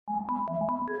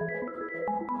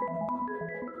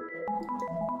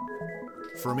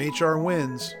From HR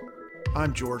Wins,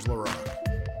 I'm George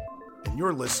LaRock, and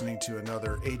you're listening to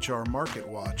another HR Market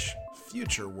Watch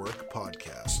Future Work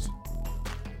podcast.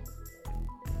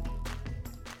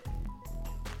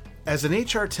 As an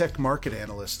HR tech market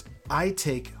analyst, I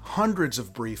take hundreds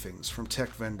of briefings from tech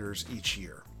vendors each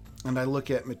year, and I look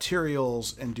at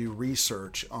materials and do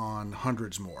research on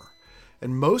hundreds more.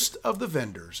 And most of the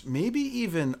vendors, maybe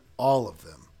even all of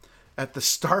them, at the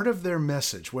start of their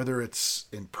message, whether it's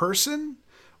in person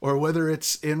or whether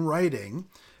it's in writing,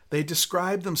 they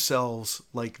describe themselves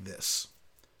like this.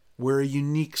 We're a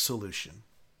unique solution.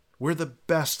 We're the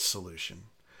best solution.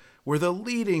 We're the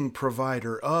leading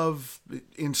provider of,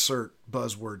 insert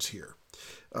buzzwords here.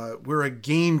 We're a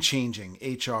game-changing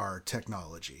HR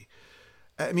technology.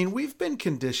 I mean, we've been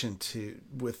conditioned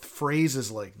with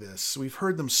phrases like this. We've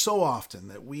heard them so often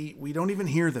that we don't even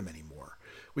hear them anymore.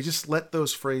 We just let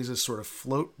those phrases sort of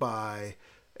float by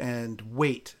and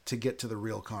wait to get to the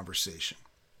real conversation.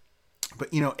 But,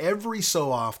 every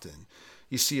so often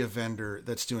you see a vendor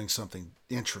that's doing something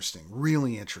interesting,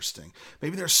 really interesting.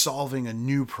 Maybe they're solving a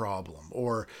new problem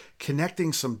or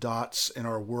connecting some dots in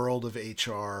our world of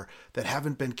HR that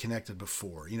haven't been connected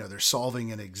before. They're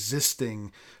solving an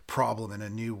existing problem in a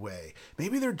new way.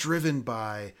 Maybe they're driven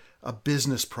by a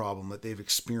business problem that they've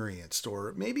experienced,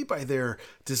 or maybe by their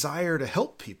desire to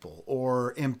help people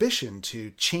or ambition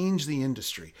to change the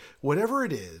industry. Whatever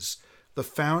it is, the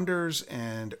founders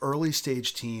and early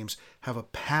stage teams have a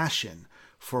passion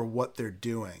for what they're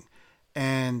doing.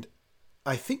 And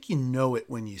I think you know it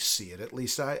when you see it, at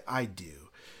least I do.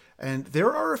 And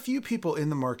there are a few people in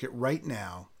the market right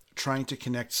now trying to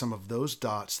connect some of those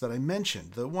dots that I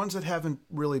mentioned, the ones that haven't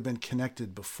really been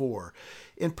connected before.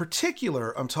 In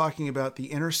particular, I'm talking about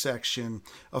the intersection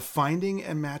of finding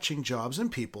and matching jobs and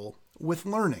people with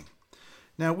learning.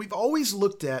 Now, we've always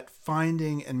looked at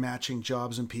finding and matching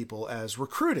jobs and people as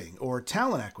recruiting or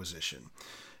talent acquisition.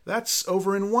 That's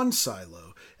over in one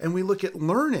silo. And we look at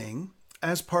learning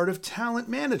as part of talent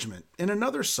management in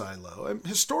another silo. And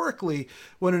historically,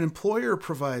 when an employer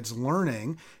provides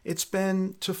learning, it's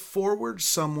been to forward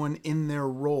someone in their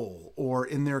role or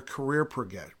in their career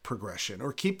progression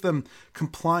or keep them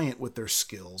compliant with their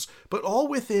skills, but all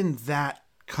within that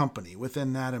company,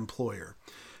 within that employer.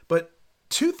 But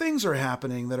two things are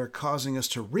happening that are causing us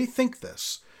to rethink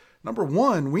this. Number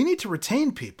one, we need to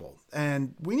retain people,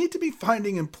 and we need to be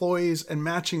finding employees and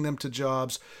matching them to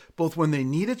jobs both when they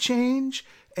need a change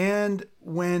and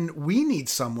when we need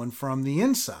someone from the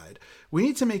inside. We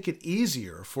need to make it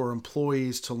easier for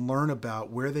employees to learn about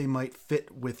where they might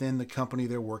fit within the company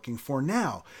they're working for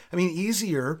now. I mean,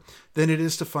 easier than it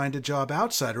is to find a job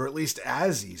outside, or at least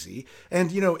as easy.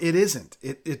 And, it isn't.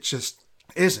 It just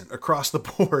isn't across the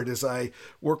board. As I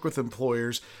work with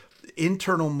employers,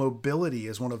 internal mobility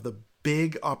is one of the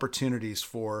big opportunities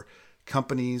for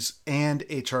companies and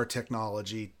HR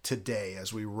technology today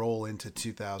as we roll into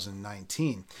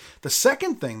 2019. The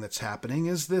second thing that's happening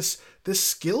is this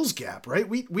skills gap, right?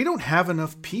 We don't have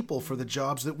enough people for the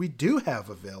jobs that we do have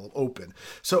open.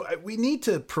 So we need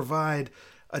to provide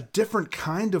a different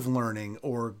kind of learning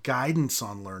or guidance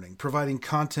on learning, providing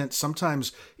content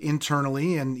sometimes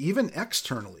internally and even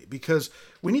externally, because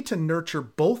we need to nurture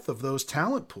both of those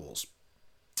talent pools.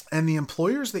 And the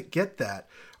employers that get that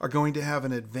are going to have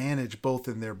an advantage both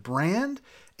in their brand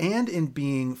and in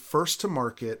being first to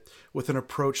market with an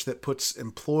approach that puts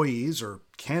employees or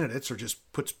candidates or just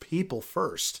puts people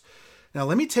first. Now,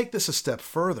 let me take this a step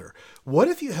further. What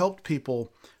if you helped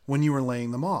people when you were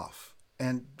laying them off?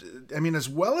 And I mean, as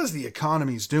well as the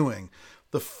economy's doing,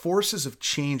 the forces of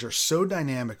change are so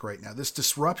dynamic right now. This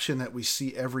disruption that we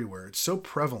see everywhere, it's so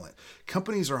prevalent.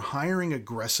 Companies are hiring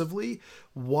aggressively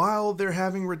while they're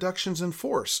having reductions in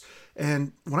force.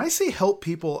 And when I say help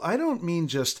people, I don't mean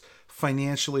just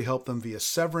financially help them via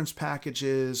severance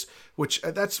packages, which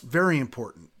that's very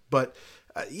important. But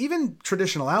even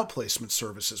traditional outplacement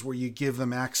services where you give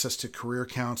them access to career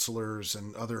counselors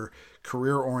and other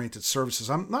career-oriented services.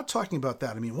 I'm not talking about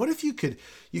that. I mean, what if you could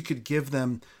give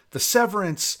them the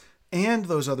severance and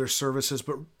those other services,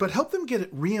 but help them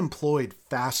get reemployed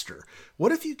faster?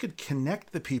 What if you could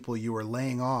connect the people you are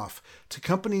laying off to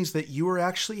companies that you are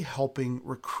actually helping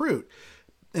recruit?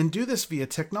 And do this via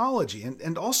technology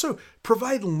and also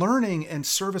provide learning and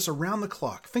service around the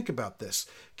clock. Think about this,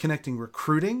 connecting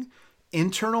recruiting,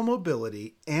 internal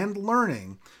mobility, and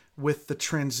learning with the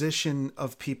transition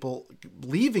of people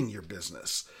leaving your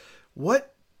business.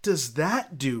 What does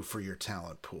that do for your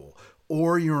talent pool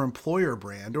or your employer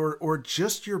brand or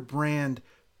just your brand,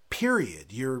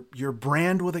 period, your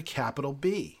brand with a capital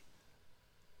B?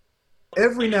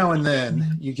 Every now and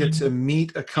then you get to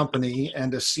meet a company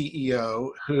and a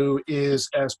CEO who is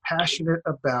as passionate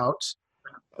about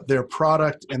their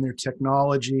product and their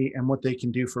technology and what they can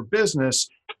do for business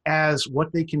as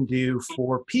what they can do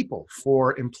for people,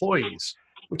 for employees,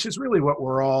 which is really what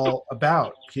we're all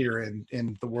about here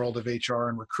in the world of HR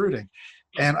and recruiting.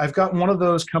 And I've got one of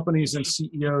those companies and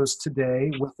CEOs today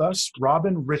with us.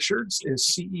 Robin Richards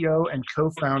is CEO and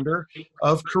co-founder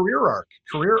of CareerArc.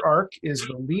 CareerArc is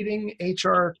the leading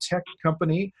HR tech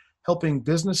company helping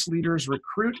business leaders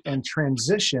recruit and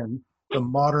transition the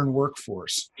modern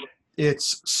workforce.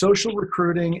 Its social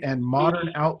recruiting and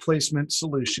modern outplacement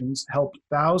solutions help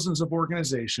thousands of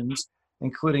organizations,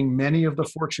 including many of the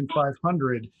Fortune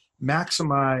 500,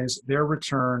 maximize their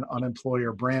return on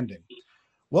employer branding.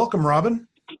 Welcome, Robin.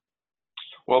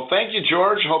 Well, thank you,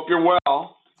 George. Hope you're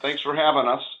well. Thanks for having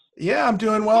us. Yeah, I'm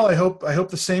doing well. I hope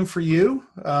the same for you.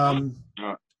 Yeah,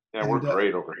 we're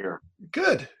great over here.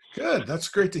 Good. That's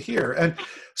great to hear. And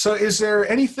so is there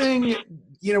anything,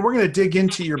 we're going to dig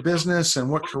into your business and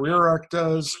what CareerArc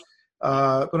does,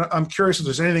 but I'm curious if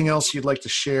there's anything else you'd like to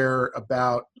share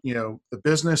about, the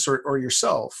business or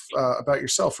yourself, about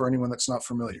yourself for anyone that's not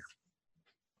familiar.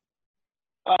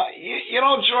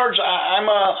 George, I'm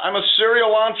a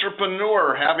serial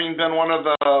entrepreneur, having been one of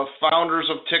the founders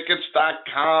of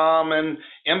Tickets.com and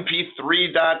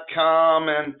MP3.com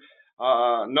and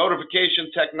Notification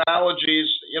Technologies.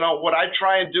 What I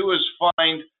try and do is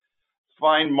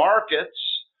find markets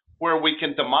where we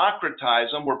can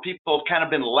democratize them, where people have kind of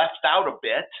been left out a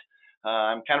bit.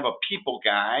 I'm kind of a people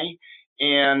guy,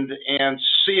 and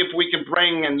see if we can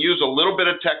bring and use a little bit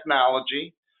of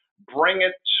technology, bring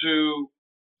it to,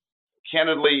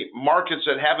 candidly, markets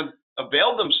that haven't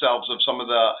availed themselves of some of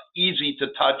the easy to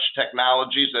touch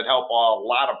technologies that help a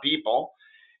lot of people.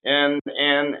 And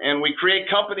we create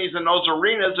companies in those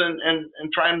arenas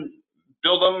and try and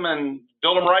build them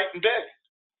right and big.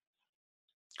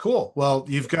 Cool. Well,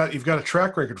 you've got a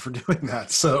track record for doing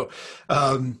that. So,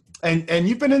 and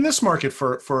you've been in this market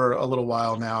for a little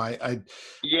while now.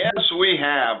 Yes, we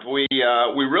have. We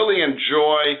really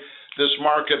enjoy this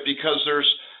market because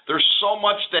there's so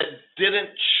much that didn't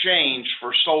change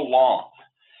for so long,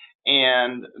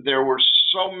 and there were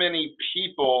so many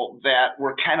people that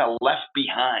were kind of left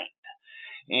behind.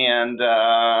 And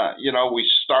we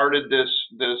started this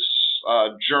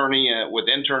journey with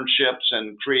internships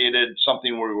and created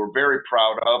something we were very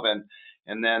proud of,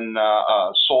 and then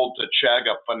sold to Chegg,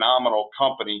 a phenomenal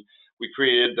company. We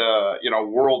created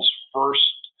world's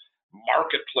first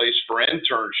marketplace for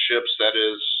internships that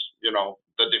is the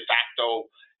de facto.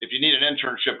 If you need an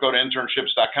internship, go to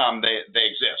internships.com. They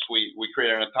exist. We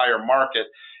created an entire market,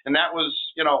 and that was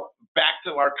back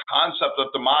to our concept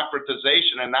of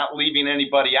democratization and not leaving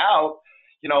anybody out.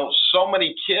 So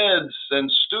many kids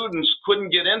and students couldn't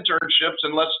get internships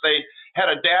unless they had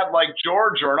a dad like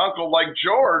George or an uncle like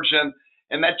George,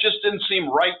 and that just didn't seem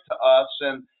right to us.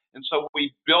 And so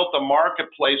we built a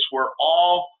marketplace where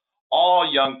all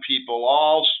young people,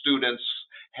 all students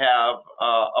have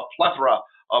a plethora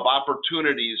of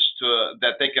opportunities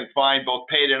that they can find, both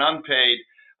paid and unpaid,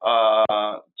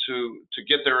 to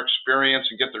get their experience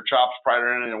and get their chops prior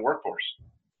to entering the workforce.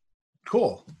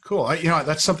 Cool.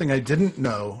 That's something I didn't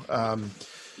know.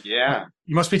 Yeah.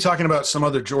 You must be talking about some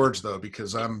other George though,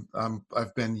 because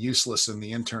I've been useless in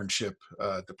the internship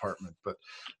department. But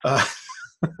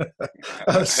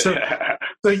so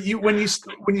when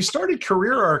you started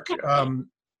CareerArc,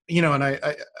 and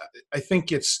I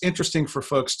think it's interesting for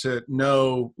folks to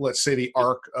know, let's say, the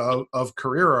arc of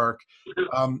CareerArc.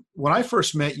 When I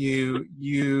first met you,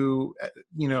 you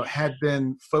had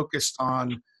been focused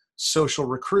on social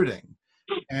recruiting,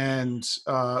 and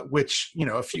which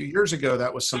a few years ago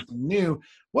that was something new.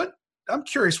 I'm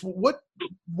curious, what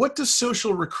does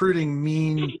social recruiting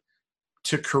mean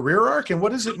to CareerArc, and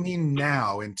what does it mean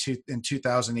now in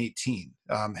 2018?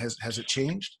 Has it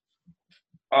changed?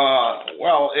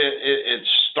 Well, it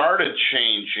started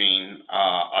changing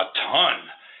a ton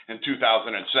in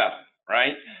 2007,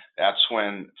 right? That's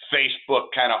when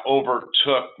Facebook kind of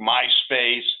overtook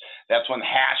MySpace. That's when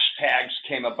hashtags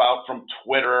came about from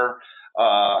Twitter.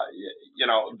 The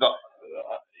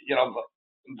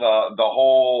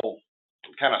whole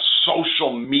kind of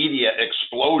social media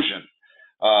explosion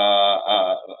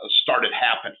started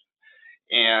happening.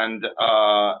 And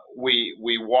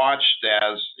we watched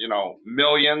as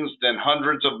millions, then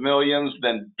hundreds of millions,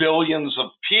 then billions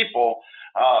of people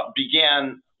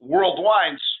began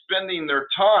worldwide spending their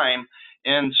time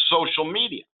in social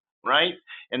media, right?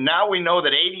 And now we know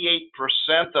that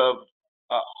 88% of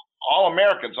all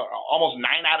Americans, almost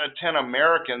 9 out of 10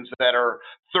 Americans that are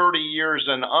 30 years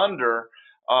and under,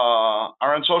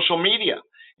 are on social media.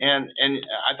 And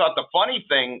I thought the funny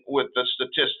thing with the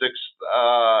statistics,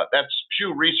 that's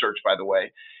Pew Research, by the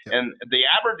way, Yep. and the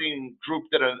Aberdeen group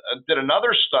did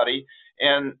another study,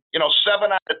 and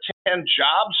 7 out of 10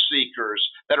 job seekers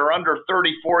that are under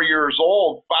 34 years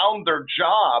old found their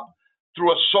job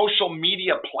through a social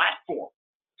media platform.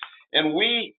 And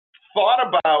we thought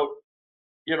about,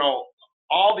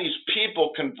 all these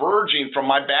people converging from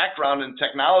my background in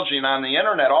technology and on the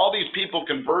internet, all these people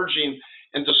converging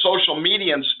into social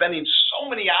media and spending so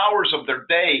many hours of their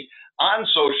day on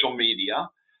social media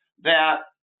that,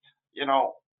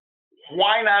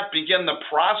 why not begin the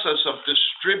process of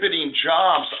distributing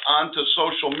jobs onto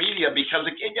social media? Because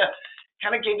it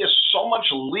kind of gave you so much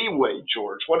leeway,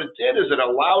 George. What it did is it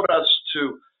allowed us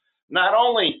to not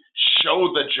only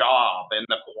show the job and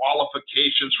the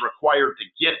qualifications required to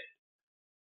get it,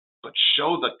 but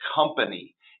show the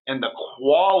company and the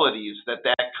qualities that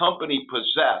company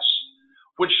possess,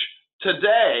 which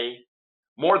today,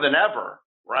 more than ever,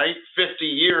 right? 50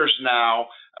 years now,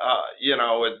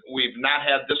 we've not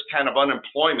had this kind of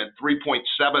unemployment,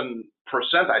 3.7%,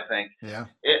 I think. Yeah.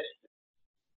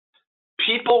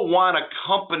 People want a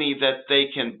company that they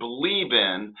can believe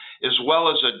in as well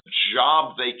as a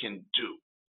job they can do.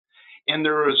 And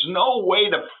there is no way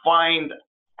to find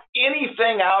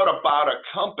anything out about a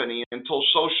company until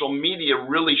social media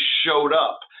really showed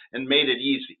up and made it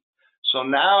easy. So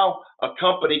now a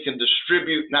company can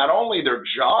distribute not only their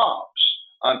jobs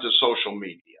onto social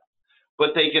media,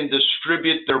 but they can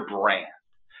distribute their brand.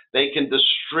 They can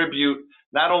distribute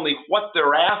not only what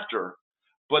they're after,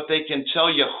 but they can tell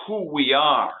you who we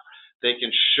are. They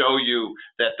can show you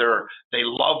that they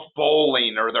love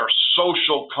bowling, or they're a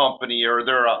social company, or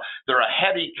they're a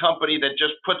heady company that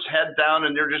just puts head down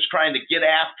and they're just trying to get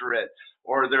after it,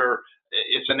 or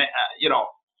it's an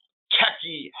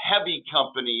techie heavy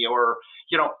company, or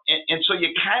and so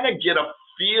you kind of get a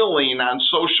feeling on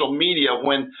social media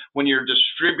when you're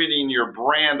distributing your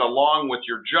brand along with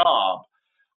your job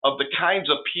of the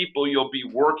kinds of people you'll be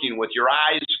working with. Your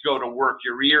eyes go to work,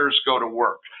 your ears go to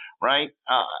work, right?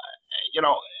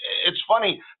 It's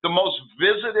funny, the most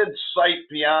visited site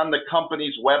beyond the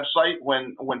company's website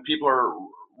when people are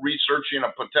researching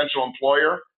a potential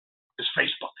employer is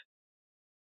Facebook.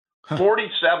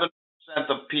 47%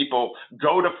 of people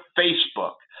go to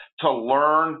Facebook to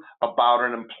learn about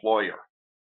an employer.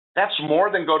 That's more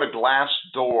than go to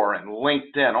Glassdoor and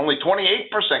LinkedIn. Only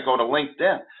 28% go to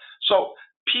LinkedIn. So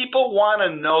people want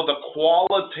to know the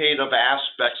qualitative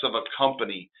aspects of a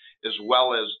company as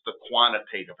well as the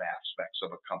quantitative aspects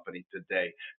of a company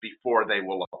today before they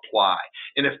will apply.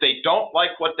 And if they don't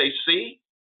like what they see,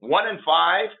 1 in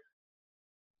 5,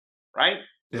 right?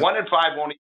 Yep. 1 in 5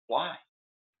 won't even apply.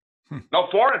 No,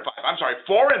 4 in 5. I'm sorry,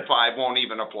 4 in 5 won't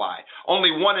even apply. Only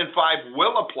 1 in 5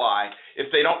 will apply if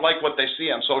they don't like what they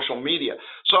see on social media.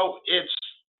 So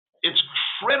it's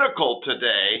critical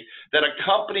today that a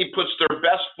company puts their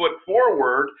best foot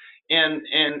forward in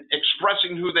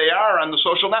expressing who they are on the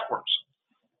social networks.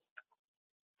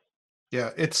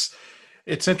 Yeah, it's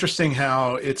interesting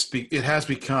how it has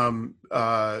become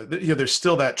there's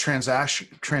still that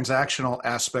transactional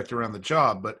aspect around the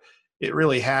job, but it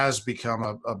really has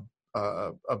become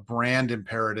a brand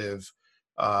imperative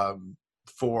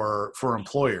for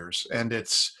employers, and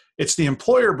it's the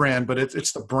employer brand, but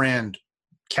it's the brand,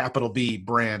 capital B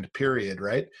brand, period,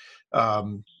 right?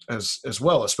 As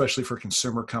well, especially for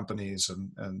consumer companies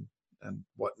and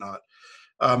whatnot.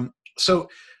 So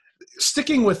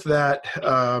sticking with that,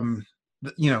 I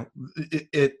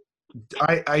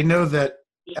know that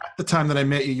at the time that I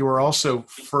met you, you were also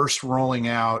first rolling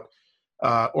out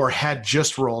or had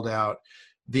just rolled out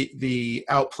the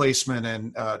outplacement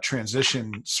and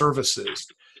transition services.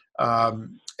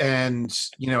 And,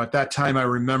 at that time, I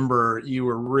remember you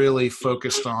were really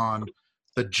focused on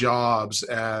the jobs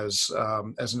as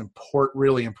an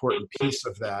really important piece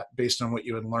of that, based on what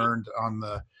you had learned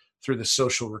through the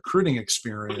social recruiting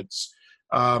experience.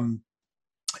 And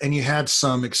you had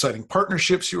some exciting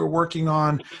partnerships you were working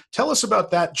on. Tell us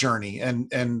about that journey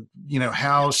and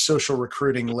how social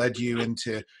recruiting led you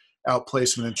into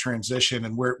outplacement and transition,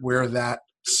 and where that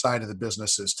side of the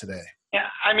business is today. Yeah,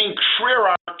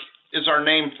 CareerArc is our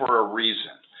name for a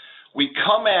reason. We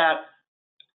come at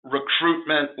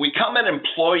recruitment, we come at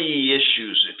employee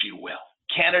issues, if you will,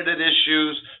 candidate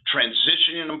issues,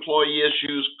 transitioning employee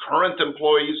issues, current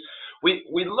employees. We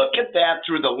look at that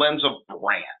through the lens of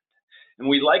brand, and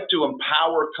we like to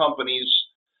empower companies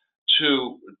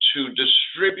to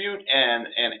distribute and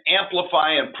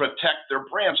amplify and protect their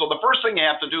brand. So the first thing you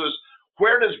have to do is,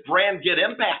 where does brand get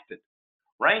impacted,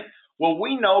 right? Well,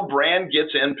 we know brand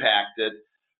gets impacted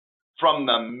from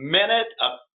the minute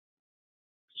a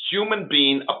human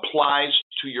being applies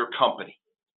to your company,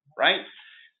 right?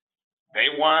 They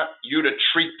want you to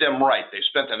treat them right. They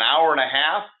spent an hour and a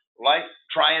half, like,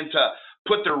 trying to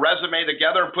put their resume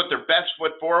together and put their best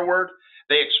foot forward.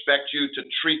 They expect you to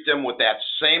treat them with that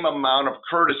same amount of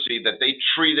courtesy that they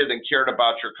treated and cared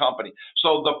about your company.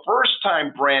 So the first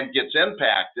time brand gets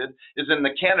impacted is in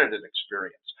the candidate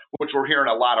experience, which we're hearing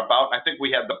a lot about. And I think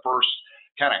we had the first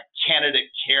kind of candidate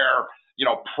care,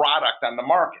 product on the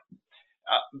market.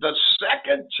 The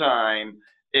second time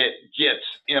it gets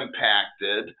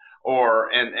impacted,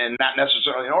 and not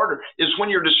necessarily in order, is when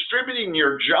you're distributing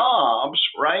your jobs,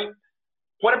 right?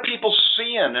 What are people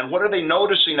seeing and what are they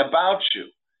noticing about you?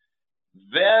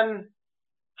 Then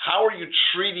how are you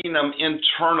treating them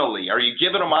internally? Are you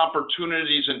giving them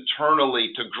opportunities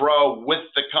internally to grow with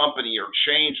the company or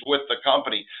change with the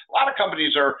company? A lot of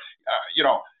companies are,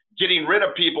 getting rid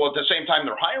of people at the same time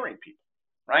they're hiring people,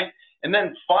 right? And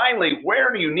then finally,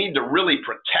 where do you need to really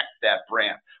protect that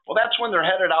brand? Well, that's when they're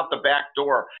headed out the back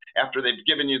door after they've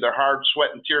given you their hard sweat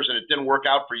and tears and it didn't work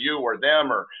out for you or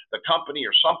them or the company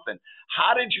or something.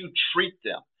 How did you treat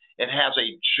them? It has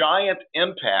a giant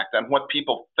impact on what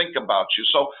people think about you.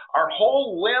 So our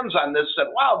whole lens on this said,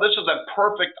 wow, this is a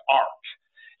perfect arc.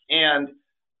 And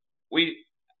we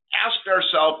asked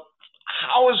ourselves,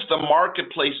 how is the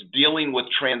marketplace dealing with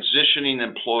transitioning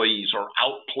employees or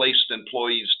outplaced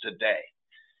employees today?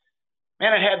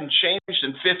 Man, it hadn't changed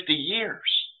in 50 years.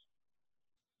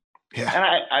 Yeah. And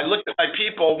I looked at my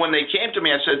people when they came to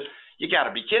me, I said, you got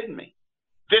to be kidding me.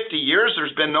 50 years,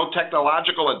 there's been no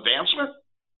technological advancement?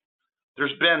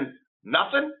 There's been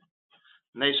nothing?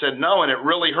 And they said, no, and it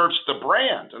really hurts the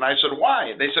brand. And I said,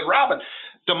 why? They said, Robin,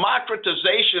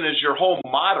 democratization is your whole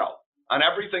motto on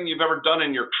everything you've ever done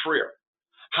in your career.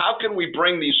 How can we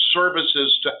bring these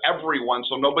services to everyone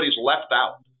so nobody's left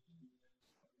out?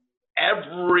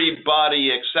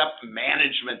 Everybody except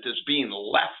management is being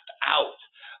left out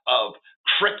of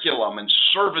curriculum and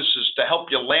services to help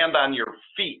you land on your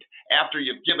feet after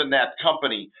you've given that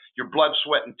company your blood,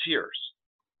 sweat, and tears.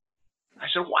 I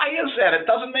said, why is that? It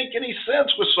doesn't make any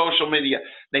sense with social media.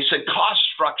 They said, cost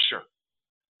structure.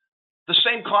 The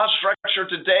same cost structure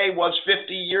today was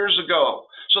 50 years ago.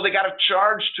 So they got to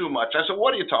charge too much. I said,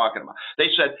 what are you talking about? They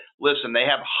said, listen, they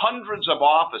have hundreds of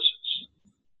offices.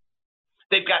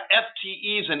 They've got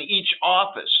FTEs in each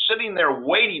office sitting there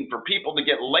waiting for people to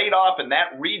get laid off in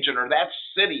that region or that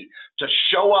city to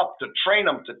show up, to train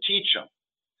them, to teach them.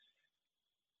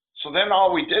 So then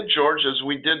all we did, George, is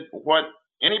we did what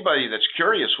anybody that's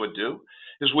curious would do,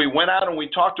 is we went out and we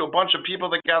talked to a bunch of people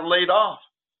that got laid off.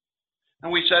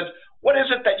 And we said, what is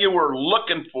it that you were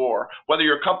looking for, whether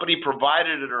your company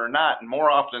provided it or not? And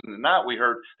more often than not, we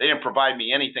heard they didn't provide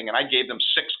me anything, and I gave them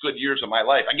 6 good years of my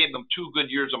life. I gave them 2 good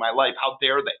years of my life. How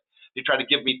dare they? They tried to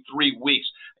give me 3 weeks.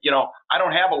 I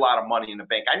don't have a lot of money in the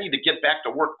bank. I need to get back to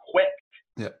work quick.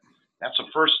 Yep. That's the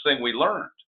first thing we learned.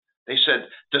 They said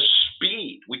the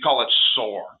speed, we call it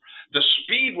SOAR, the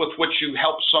speed with which you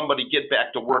help somebody get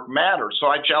back to work matters. So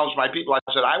I challenged my people. I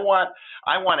said, I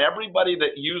want everybody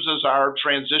that uses our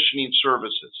transitioning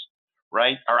services,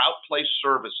 right, our outplaced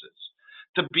services,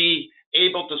 to be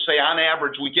able to say, on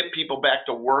average, we get people back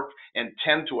to work in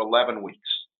 10 to 11 weeks,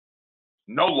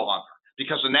 no longer,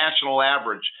 because the national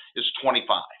average is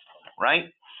 25, right?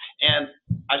 And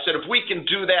I said, if we can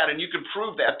do that and you can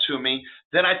prove that to me,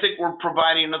 then I think we're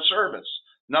providing a service.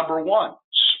 Number one,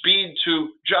 speed to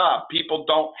job. People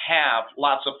don't have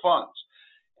lots of funds.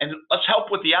 And let's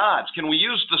help with the odds. Can we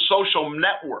use the social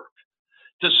network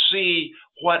to see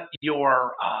what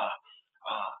your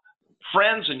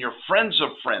friends and your friends of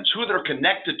friends, who they're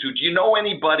connected to? Do you know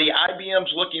anybody?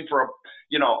 IBM's looking for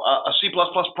a C++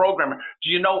 programmer. Do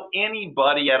you know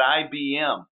anybody at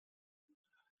IBM?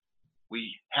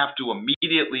 We have to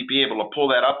immediately be able to pull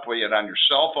that up with it on your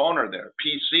cell phone or their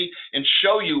PC and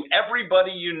show you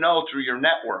everybody you know through your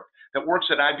network that works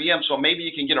at IBM. So maybe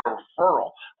you can get a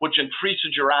referral, which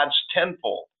increases your odds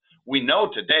tenfold. We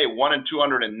know today 1 in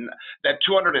 200 that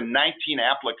 219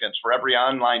 applicants for every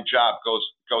online job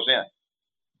goes in,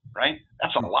 right?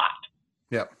 That's a lot.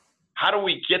 Yep. How do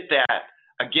we get that,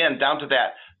 again, down to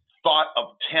that thought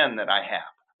of 10 that I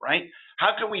have, right?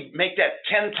 How can we make that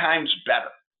 10 times better?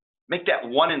 Make that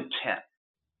 1 in 10.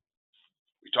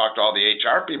 We talked to all the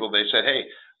HR people. They said, hey,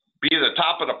 be the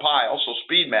top of the pile, so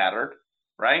speed mattered,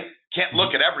 right? Can't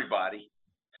look at everybody.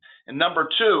 And number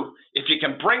 2, if you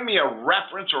can bring me a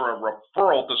reference or a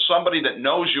referral to somebody that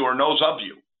knows you or knows of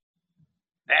you,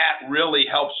 that really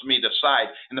helps me decide.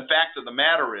 And the fact of the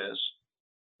matter is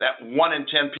that 1 in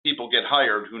 10 people get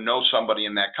hired who know somebody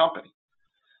in that company.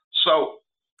 So,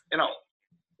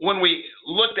 when we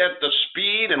looked at the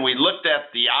speed and we looked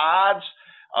at the odds,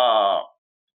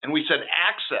 and we said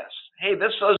access. Hey, the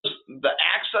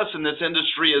access in this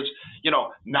industry is,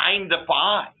 9 to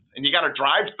 5, and you got to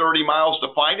drive 30 miles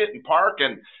to find it and park.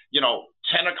 And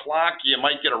 10 o'clock you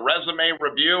might get a resume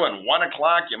review, and 1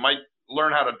 o'clock you might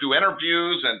learn how to do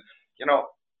interviews, and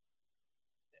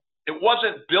it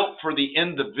wasn't built for the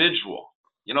individual.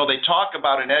 They talk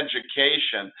about an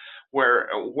education where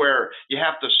you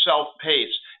have to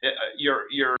self-pace.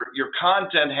 Your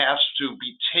content has to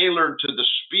be tailored to the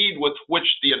speed with which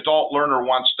the adult learner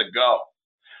wants to go.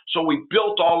 So we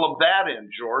built all of that in,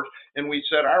 George, and we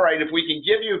said, all right, if we can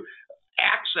give you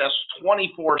access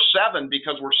 24/7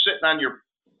 because we're sitting on your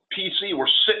PC, we're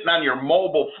sitting on your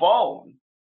mobile phone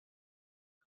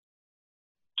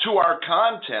to our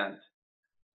content,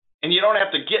 and you don't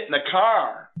have to get in the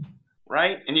car,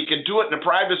 right? And you can do it in the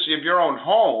privacy of your own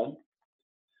home.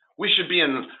 We should be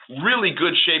in really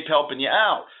good shape helping you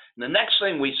out. And the next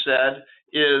thing we said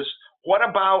is, what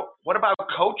about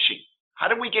coaching? How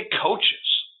do we get coaches?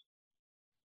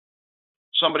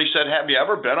 Somebody said, have you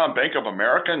ever been on Bank of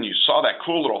America and you saw that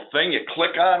cool little thing you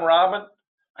click on, Robin?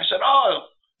 I said, oh,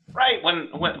 right.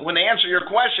 When they answer your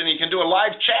question, you can do a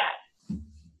live chat.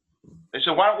 They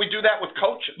said, why don't we do that with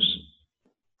coaches?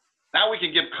 Now we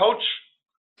can give coach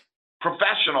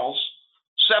professionals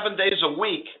 7 days a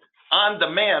week on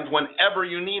demand whenever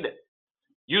you need it,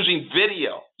 using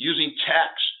video, using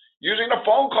text, using a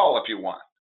phone call if you want.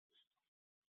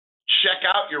 Check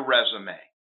out your resume.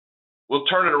 We'll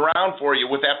turn it around for you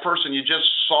with that person you just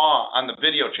saw on the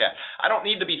video chat. I don't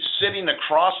need to be sitting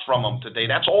across from them today.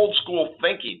 That's old school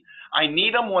thinking. I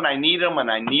need them when I need them,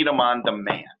 and I need them on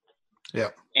demand. Yeah.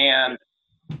 And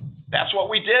that's what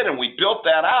we did, and we built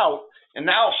that out. And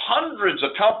now hundreds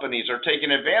of companies are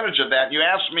taking advantage of that. You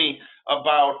asked me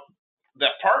about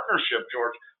that partnership,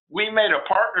 George. We made a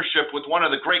partnership with one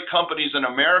of the great companies in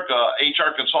America,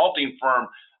 HR consulting firm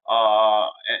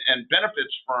and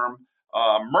benefits firm,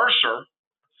 Mercer.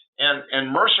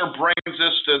 And Mercer brings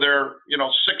this to their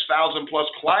 6,000 plus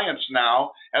clients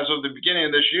now as of the beginning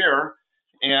of this year,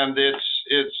 and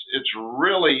it's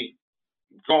really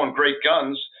going great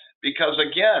guns because,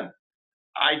 again,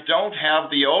 I don't have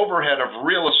the overhead of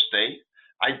real estate.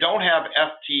 I don't have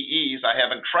FTEs. I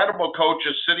have incredible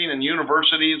coaches sitting in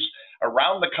universities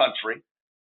around the country,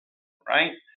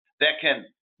 right, that can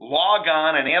log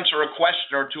on and answer a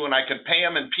question or two, and I can pay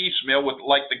them in piecemeal with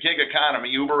like the gig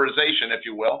economy, Uberization, if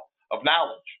you will, of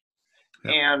knowledge.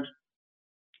 Yep. And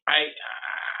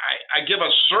I give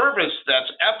a service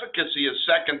that's efficacy is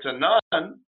second to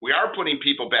none. We are putting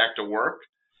people back to work.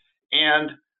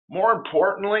 And more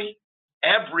importantly,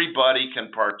 everybody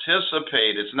can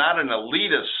participate. It's not an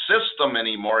elitist system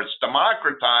anymore. It's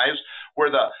democratized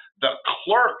where the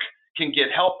clerk can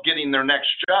get help getting their next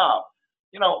job.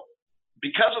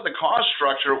 Because of the cost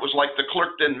structure, it was like the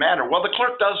clerk didn't matter. Well, the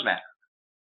clerk does matter.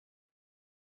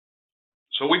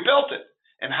 So we built it.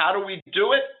 And how do we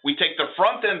do it? We take the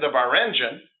front end of our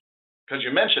engine, because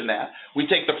you mentioned that. We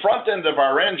take the front end of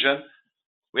our engine.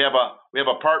 We have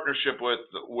a partnership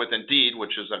with Indeed,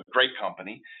 which is a great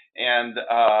company, and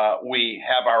we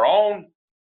have our own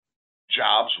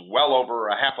jobs, well over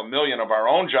 500,000 of our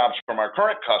own jobs from our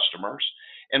current customers,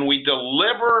 and we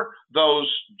deliver those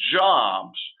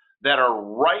jobs that are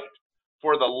right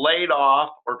for the laid off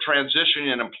or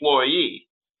transitioning employee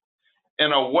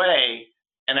in a way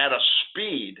and at a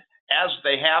speed as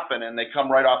they happen, and they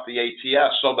come right off the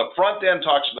ATS. So the front end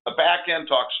talks to the back end,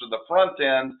 talks to the front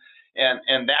end.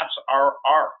 And that's our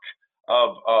arc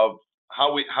of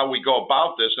how we go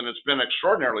about this, and it's been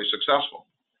extraordinarily successful.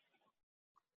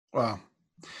 Wow.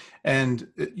 And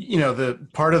the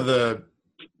part of the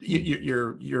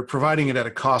you're providing it at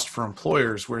a cost for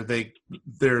employers where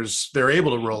they're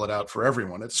able to roll it out for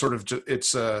everyone. It's sort of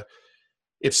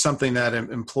it's something that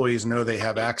employees know they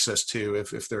have access to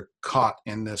if they're caught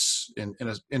in this in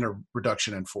a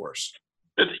reduction in force.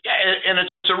 And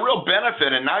it's a real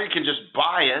benefit, and now you can just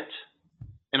buy it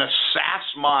in a SaaS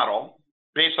model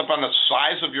based upon the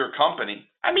size of your company.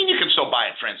 I mean, you can still buy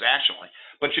it transactionally,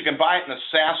 but you can buy it in a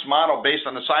SaaS model based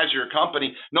on the size of your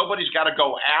company. Nobody's got to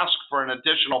go ask for an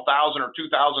additional $1,000 or $2,000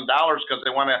 because they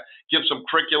want to give some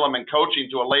curriculum and coaching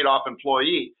to a laid off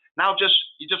employee. Now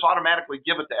you just automatically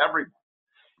give it to everyone.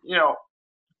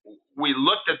 We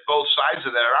looked at both sides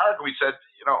of that argument. We said,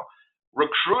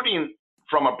 recruiting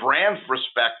from a brand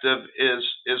perspective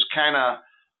is kind of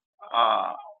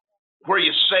where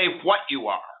you say what you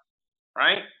are,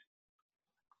 right?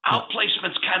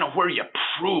 Outplacement's kind of where you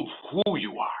prove who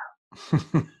you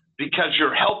are because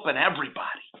you're helping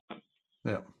everybody.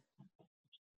 Yeah.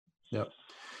 Yeah.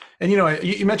 And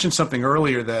you mentioned something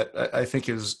earlier that I think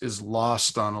is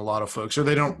lost on a lot of folks, or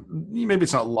they don't. Maybe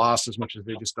it's not lost as much as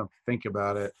they just don't think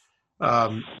about it.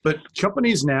 But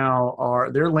companies now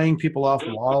they're laying people off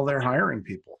while they're hiring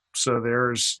people. So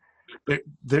there's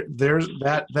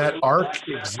that arc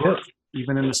exists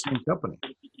even in the same company.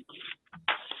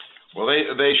 Well,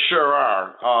 they sure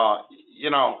are.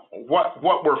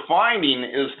 What we're finding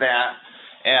is that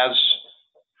as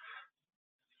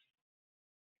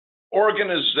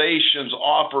organizations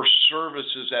offer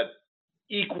services at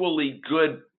equally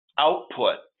good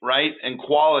output, right, and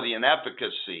quality and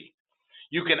efficacy,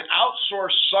 you can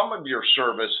outsource some of your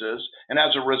services, and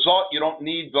as a result, you don't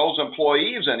need those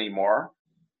employees anymore.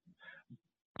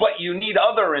 But you need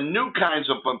other and new kinds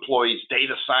of employees,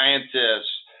 data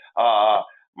scientists.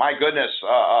 My goodness,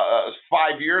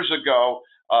 5 years ago,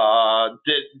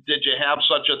 did you have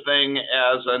such a thing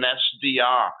as an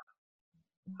SDR,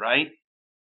 right?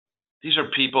 These are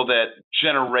people that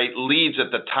generate leads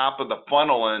at the top of the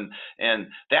funnel, and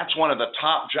that's one of the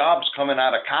top jobs coming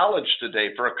out of college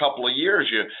today for a couple of years.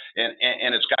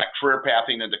 And it's got career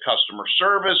pathing into customer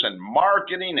service and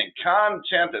marketing and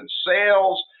content and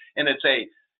sales. And it's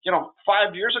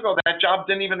 5 years ago, that job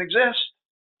didn't even exist.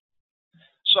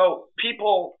 So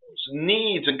people's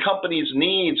needs and companies'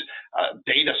 needs,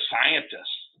 data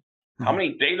scientists. How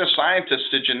many data scientists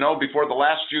did you know before the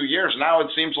last few years? Now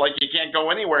it seems like you can't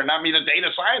go anywhere and not meet a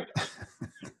data scientist,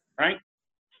 right?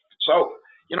 So,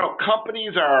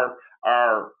 companies are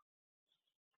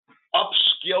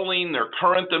upskilling their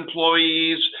current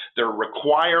employees. They're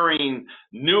requiring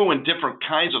new and different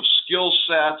kinds of skill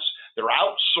sets. They're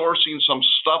outsourcing some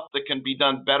stuff that can be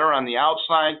done better on the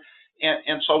outside.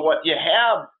 And so what you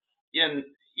have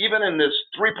even in this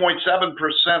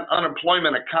 3.7%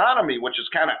 unemployment economy, which is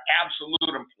kind of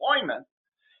absolute employment,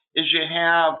 is you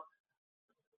have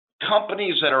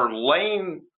companies that are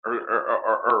laying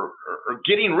or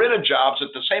getting rid of jobs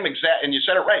at the same exact, and you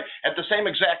said it right, at the same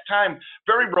exact time,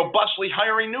 very robustly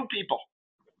hiring new people.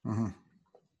 Mm-hmm.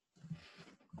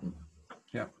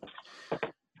 Yeah.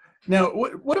 Now,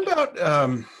 what about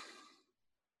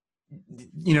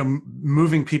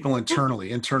moving people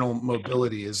internally, internal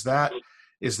mobility? Is that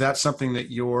something that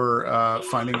you're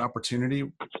finding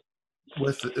opportunity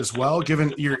with as well?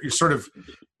 Given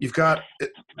you've got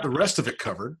the rest of it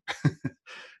covered.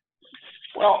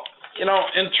 Well,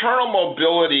 internal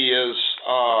mobility is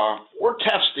we're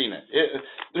testing it.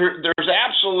 There's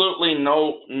absolutely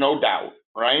no doubt,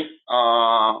 right?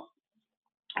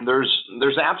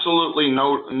 There's absolutely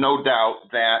no doubt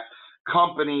that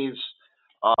companies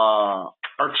are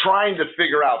trying to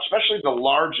figure out, especially the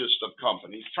largest of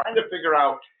companies, trying to figure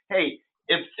out, hey,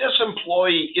 if this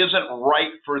employee isn't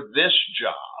right for this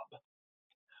job,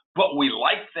 but we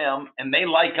like them and they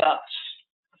like us,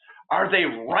 are they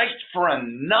right for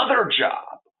another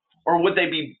job? Or would they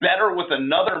be better with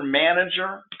another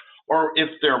manager? Or if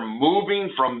they're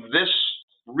moving from this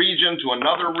region to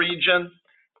another region,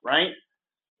 right?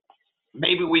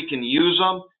 Maybe we can use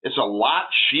them. It's a lot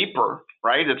cheaper,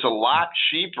 right? It's a lot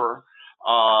cheaper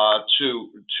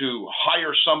to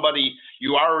hire somebody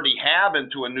you already have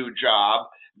into a new job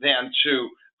than to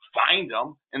find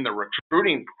them in the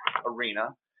recruiting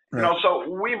arena. Right. So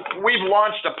we've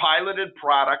launched a piloted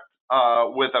product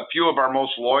with a few of our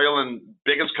most loyal and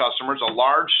biggest customers, a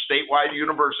large statewide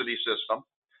university system,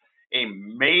 a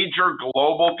major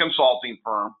global consulting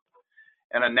firm,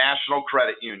 and a national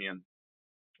credit union,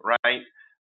 right?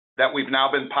 That we've now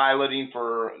been piloting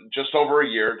for just over a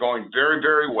year, going very,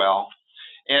 very well,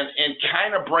 and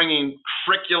kind of bringing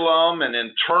curriculum and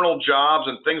internal jobs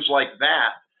and things like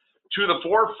that to the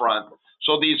forefront,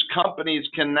 so these companies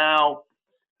can now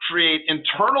create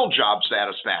internal job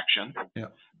satisfaction.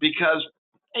 Yeah. Because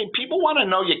hey, people want to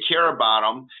know you care about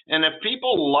them, and if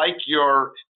people like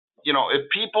if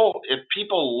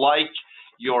people like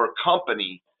your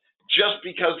company just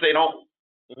because they don't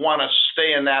want to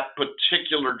stay in that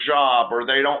particular job or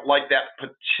they don't like that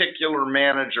particular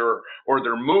manager or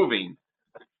they're moving,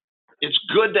 it's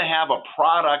good to have a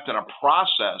product and a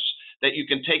process that you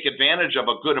can take advantage of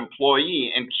a good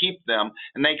employee and keep them,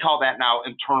 and they call that now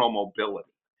internal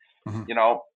mobility. Mm-hmm.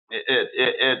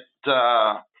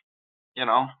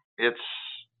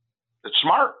 It's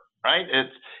smart, right?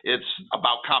 It's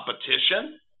about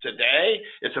competition today.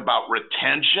 It's about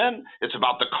retention. It's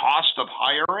about the cost of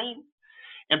hiring.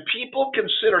 And people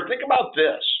think about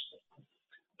this.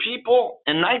 People,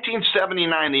 in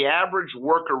 1979, the average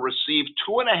worker received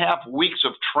 2.5 weeks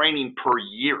of training per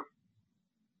year.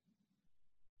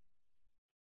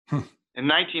 In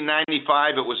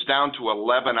 1995, it was down to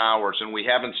 11 hours, and we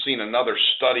haven't seen another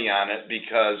study on it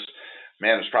because,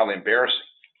 man, it's probably embarrassing.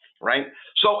 right?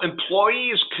 So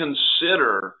employees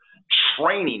consider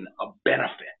training a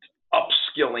benefit,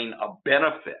 upskilling a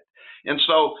benefit. And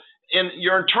so in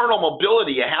your internal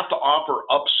mobility, you have to offer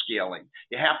upscaling.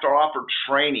 You have to offer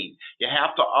training. You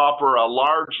have to offer a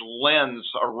large lens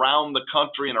around the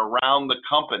country and around the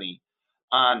company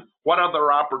on what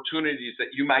other opportunities that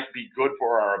you might be good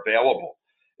for are available.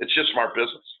 It's just smart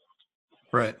business.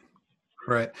 Right.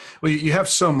 Right. Well, you have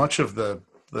so much of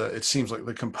it seems like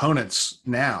the components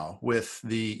now with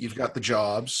you've got the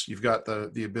jobs, you've got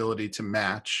the ability to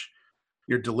match,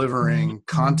 you're delivering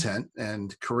content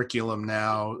and curriculum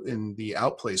now in the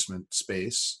outplacement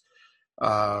space.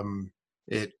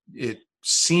 It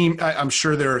seemed, I'm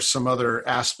sure there are some other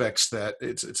aspects that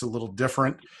it's a little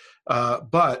different,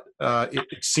 but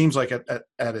it seems like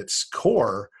at its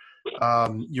core,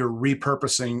 you're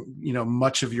repurposing,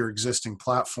 much of your existing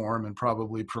platform and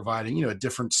probably providing, a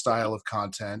different style of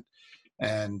content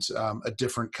and a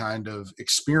different kind of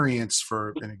experience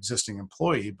for an existing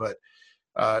employee. But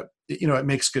it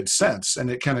makes good sense, and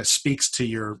it kind of speaks to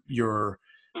your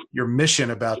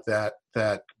mission about that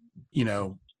that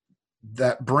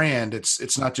brand.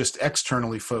 It's not just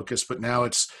externally focused, but now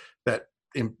it's that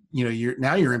you're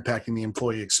impacting the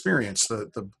employee experience,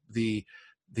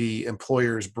 the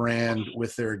employer's brand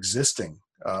with their existing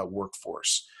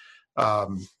workforce.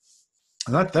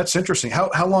 That's interesting.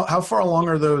 How far along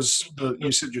are those?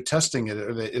 You said you're testing it.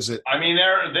 Is it? I mean,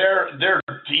 they're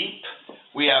deep.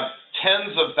 We have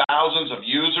tens of thousands of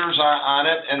users on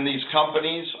it in these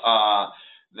companies.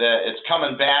 It's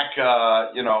coming back,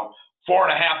 4.5+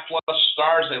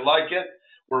 stars. They like it.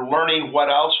 We're learning what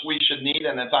else we should need,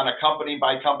 and it's on a company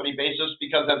by company basis,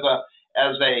 because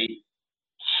as a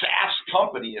SaaS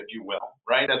company, if you will,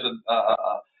 right?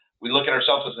 We look at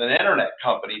ourselves as an internet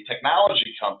company,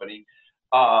 technology company.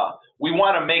 We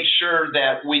want to make sure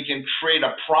that we can create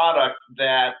a product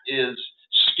that is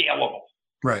scalable,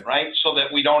 right? So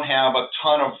that we don't have a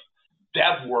ton of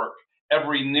dev work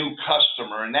every new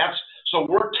customer, and so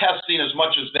we're testing as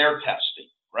much as they're testing,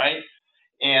 right?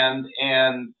 And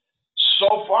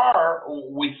so far,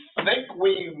 we think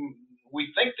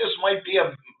this might be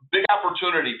a big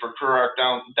opportunity for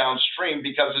CareerArc downstream,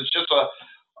 because it's just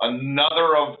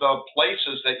another of the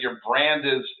places that your brand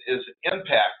is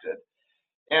impacted.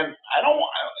 And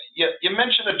you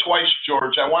mentioned it twice,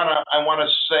 George. I want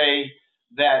to say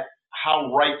that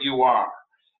how right you are,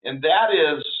 and that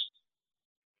is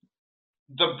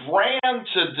the brand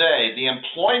today, the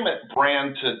employment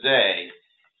brand today,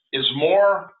 is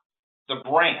more the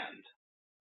brand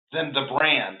than the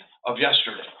brand of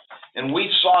yesterday. And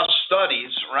we saw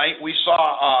studies, right? We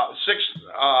saw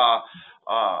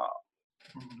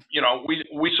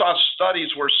we saw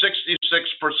studies where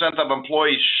 66% of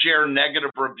employees share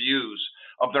negative reviews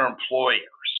of their employers,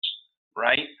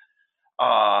 right?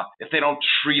 If they don't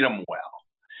treat them well.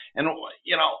 And,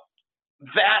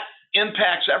 that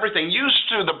impacts everything.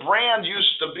 The brand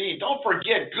used to be, don't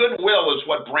forget, goodwill is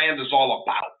what brand is all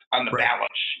about on the balance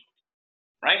sheet,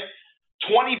 right?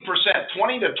 20%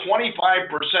 to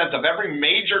 25% of every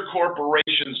major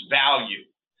corporation's value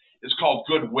is called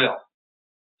goodwill.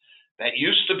 That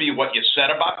used to be what you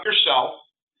said about yourself,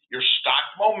 your stock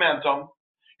momentum,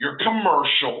 your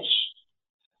commercials.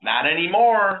 Not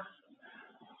anymore.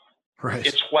 Right.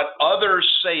 It's what others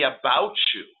say about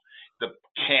you. The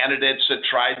candidates that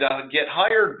tried to get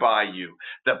hired by you,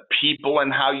 the people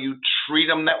and how you treat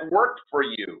them that work for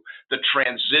you, the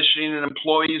transitioning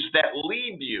employees that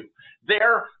leave you.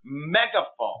 Their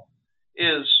megaphone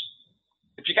is,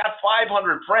 if you got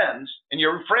 500 friends and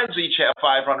your friends each have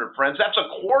 500 friends, that's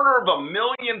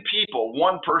 250,000 people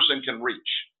one person can reach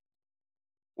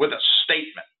with a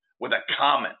statement, with a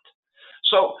comment.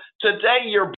 So today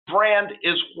your brand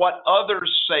is what others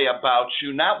say about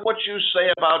you, not what you say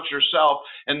about yourself.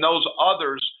 And those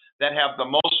others that have the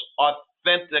most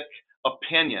authentic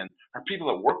opinion are people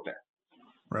that work there.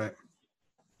 Right.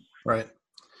 Right.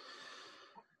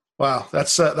 Wow,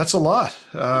 that's a lot.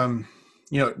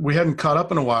 We hadn't caught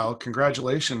up in a while.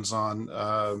 Congratulations on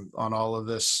all of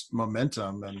this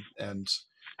momentum and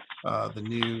the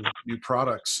new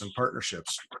products and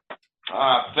partnerships.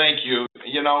 Thank you.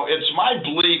 It's my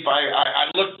belief.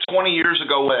 I looked 20 years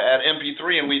ago at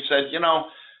MP3, and we said,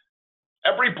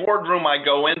 every boardroom I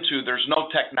go into, there's no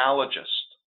technologist,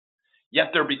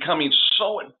 yet they're becoming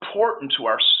so important to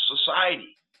our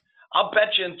society. I'll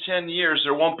bet you in 10 years,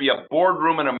 there won't be a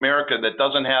boardroom in America that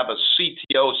doesn't have a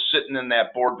CTO sitting in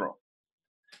that boardroom.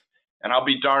 And I'll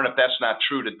be darned if that's not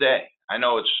true today. I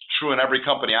know it's true in every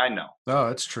company I know. Oh,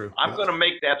 it's true. I'm going to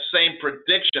make that same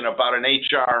prediction about an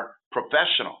HR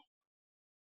professional.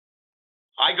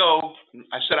 I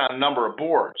sit on a number of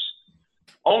boards.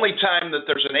 Only time that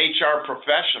there's an HR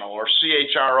professional or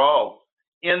CHRO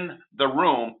in the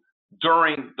room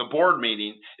during the board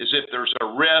meeting is if there's a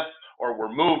RIF or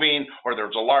we're moving or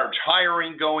there's a large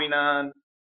hiring going on.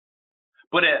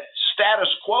 But at status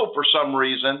quo, for some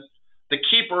reason, the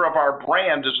keeper of our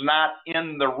brand is not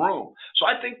in the room. So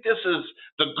I think this is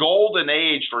the golden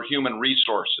age for human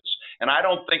resources. And I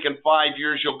don't think in 5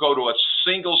 years you'll go to a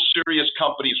single serious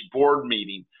company's board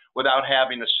meeting without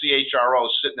having a CHRO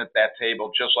sitting at that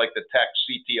table, just like the tech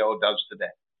CTO does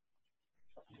today.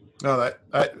 No,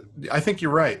 I think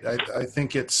you're right. I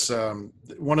think it's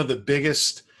one of the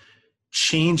biggest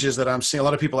changes that I'm seeing. A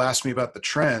lot of people ask me about the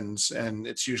trends, and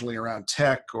it's usually around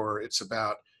tech or it's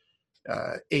about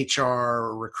HR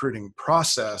or recruiting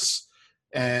process.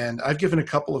 And I've given a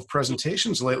couple of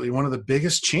presentations lately. One of the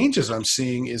biggest changes I'm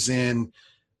seeing is in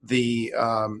the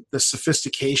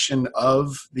sophistication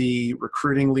of the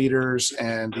recruiting leaders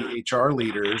and the HR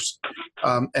leaders,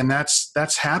 and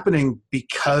that's happening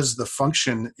because the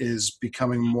function is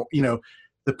becoming more.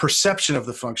 The perception of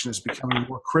the function is becoming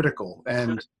more critical.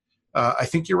 And I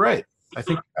think you're right. I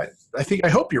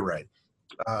hope you're right.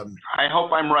 I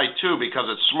hope I'm right too, because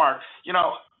it's smart.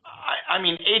 I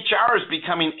mean, HR is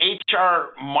becoming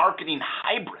HR marketing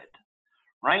hybrid,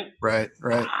 right? Right.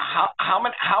 How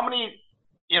many,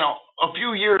 a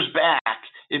few years back,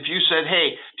 if you said,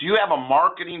 hey, do you have a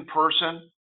marketing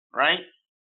person, right,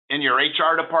 in your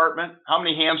HR department? How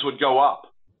many hands would go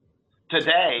up?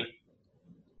 Today,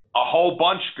 a whole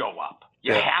bunch go up.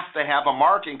 You have to have a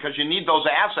marketing because you need those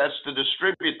assets to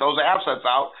distribute those assets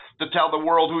out to tell the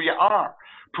world who you are.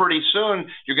 Pretty soon,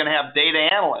 you're going to have data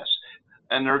analysts,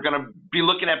 and they're going to be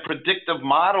looking at predictive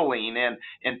modeling and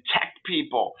tech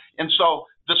people. And so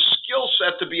the skill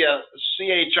set to be a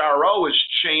CHRO is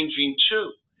changing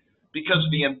too, because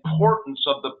the importance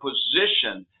of the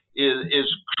position is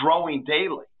growing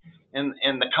daily. And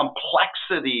the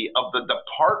complexity of the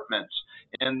departments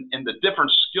and the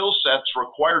different skill sets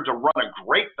required to run a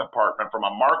great department, from a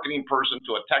marketing person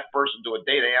to a tech person to a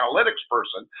data analytics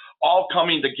person, all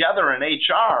coming together in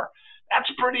HR.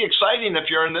 That's pretty exciting if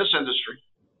you're in this industry.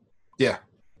 Yeah.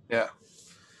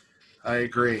 I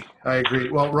agree.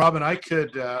 Well, Robin, I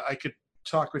could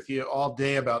talk with you all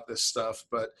day about this stuff,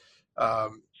 but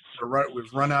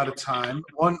we've run out of time.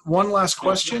 One last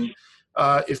question.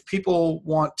 If people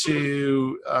want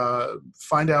to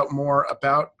find out more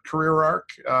about CareerArc,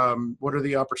 what are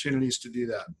the opportunities to do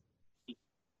that?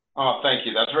 Oh, thank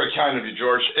you. That's very kind of you,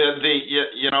 George.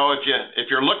 If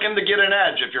you're looking to get an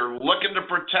edge, if you're looking to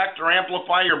protect or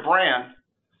amplify your brand,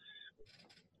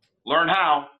 learn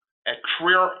how at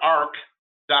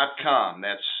CareerArc.com.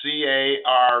 That's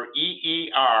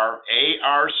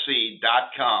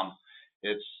CareerArc.com.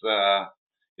 It's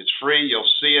free. You'll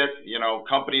see it.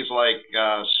 Companies like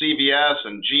CVS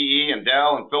and GE and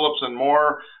Dell and Philips and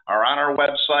more are on our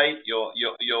website. You'll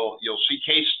see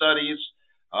case studies.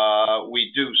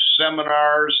 We do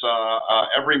seminars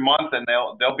every month, and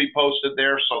they'll be posted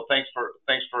there. So thanks for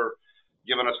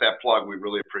giving us that plug. We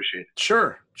really appreciate it.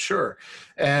 Sure.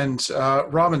 And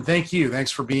Robin, thank you.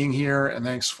 Thanks for being here, and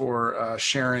thanks for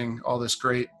sharing all this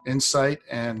great insight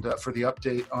and for the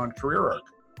update on CareerArc.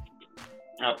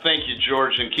 Thank you,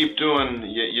 George, and keep doing.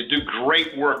 You do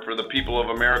great work for the people of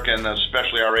America, and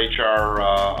especially our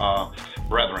HR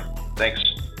brethren. Thanks.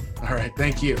 All right,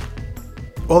 thank you.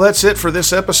 Well, that's it for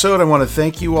this episode. I want to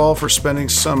thank you all for spending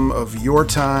some of your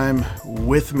time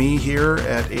with me here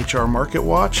at HR Market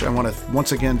Watch. I want to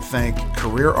once again thank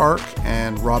CareerArc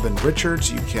and Robin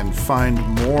Richards. You can find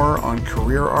more on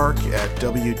CareerArc at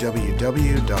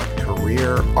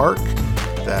www.careerarc.com.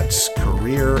 That's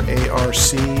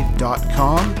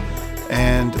careerarc.com.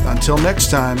 And until next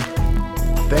time,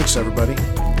 thanks everybody.